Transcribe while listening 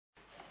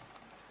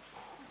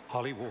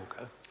Holly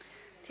Walker.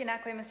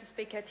 Tēnā koe, Mr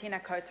Speaker,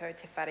 tēnā koutou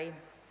te whare.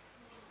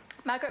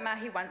 Margaret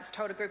Mahy once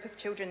told a group of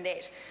children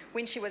that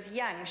when she was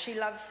young, she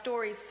loved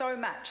stories so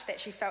much that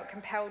she felt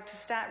compelled to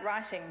start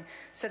writing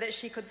so that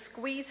she could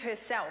squeeze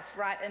herself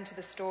right into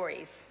the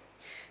stories.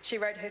 She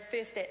wrote her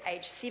first at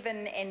age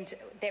 7, and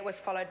that was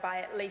followed by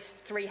at least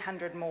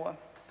 300 more.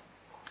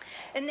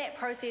 In that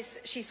process,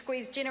 she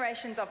squeezed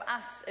generations of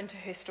us into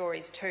her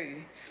stories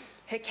too.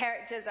 Her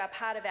characters are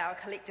part of our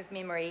collective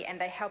memory,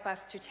 and they help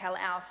us to tell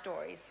our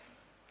stories.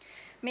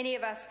 Many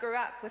of us grew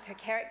up with her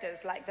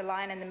characters like the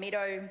lion in the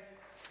meadow,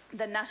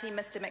 the nutty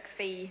Mr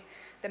McPhee,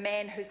 the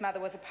man whose mother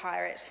was a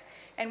pirate,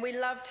 and we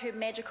loved her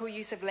magical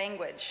use of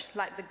language,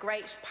 like the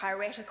great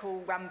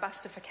piratical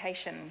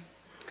rumbustification.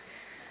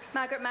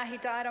 Margaret Mahy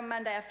died on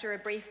Monday after a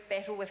brief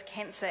battle with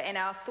cancer, and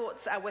our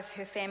thoughts are with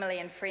her family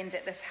and friends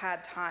at this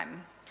hard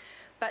time.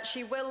 But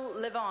she will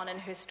live on in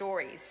her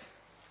stories.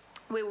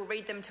 We will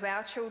read them to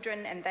our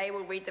children, and they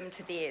will read them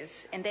to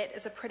theirs, and that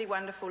is a pretty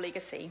wonderful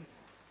legacy.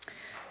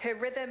 Her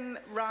rhythm,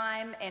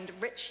 rhyme, and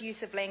rich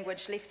use of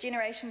language left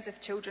generations of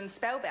children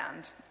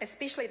spellbound,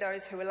 especially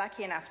those who were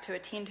lucky enough to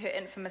attend her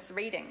infamous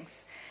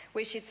readings,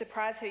 where she'd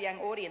surprise her young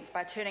audience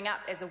by turning up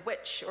as a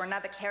witch or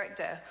another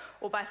character,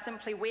 or by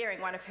simply wearing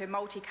one of her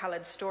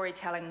multicoloured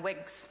storytelling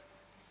wigs.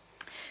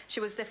 She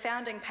was the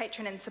founding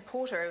patron and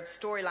supporter of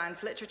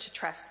Storylines Literature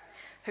Trust,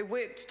 who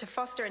worked to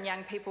foster in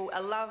young people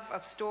a love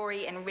of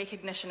story and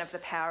recognition of the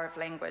power of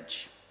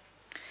language.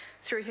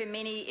 Through her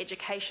many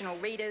educational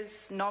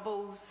readers,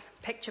 novels,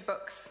 picture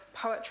books,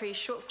 poetry,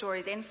 short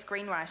stories and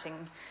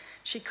screenwriting,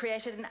 she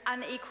created an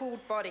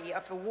unequalled body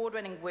of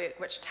award-winning work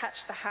which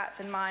touched the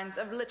hearts and minds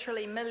of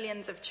literally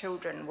millions of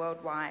children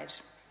worldwide.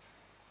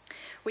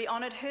 We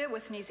honoured her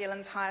with New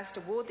Zealand's highest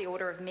award, the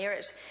Order of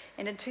Merit,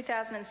 and in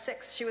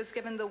 2006 she was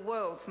given the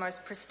world's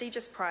most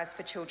prestigious prize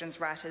for children's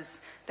writers,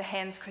 the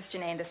Hans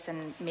Christian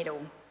Andersen Medal.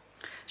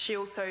 She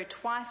also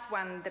twice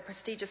won the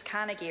prestigious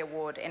Carnegie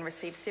Award and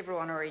received several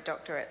honorary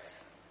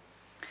doctorates.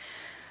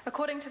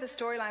 According to the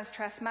Storylines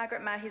Trust,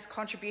 Margaret Mahy's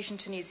contribution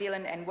to New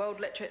Zealand and world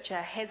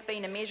literature has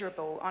been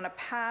immeasurable, on a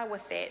par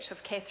with that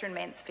of Catherine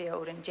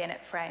Mansfield and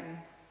Janet Frame.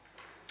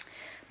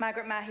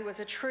 Margaret Mahy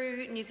was a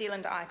true New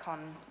Zealand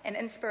icon, an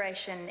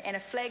inspiration and a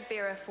flag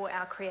bearer for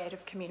our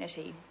creative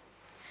community.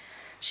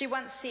 She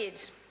once said,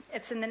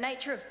 "It's in the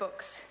nature of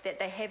books that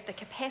they have the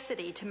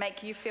capacity to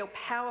make you feel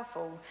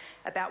powerful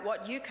about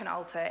what you can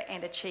alter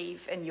and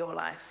achieve in your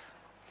life."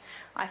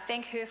 I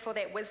thank her for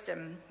that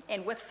wisdom,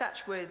 and with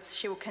such words,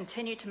 she will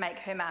continue to make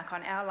her mark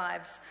on our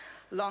lives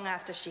long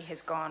after she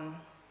has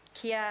gone.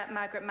 Kia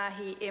Margaret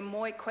Mahy, e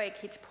moi koe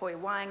ki te poi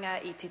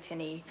wainga I te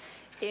tini,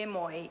 e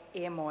moi,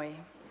 e moi.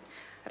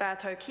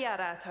 Rātou kia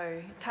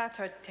rātou,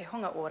 tātou te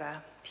hunga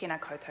ora, tēnā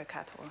koutou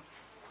katoa.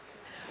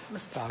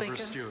 Mr Speaker.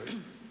 Stewart.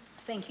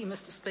 Thank you,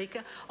 Mr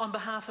Speaker. On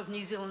behalf of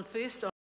New Zealand First,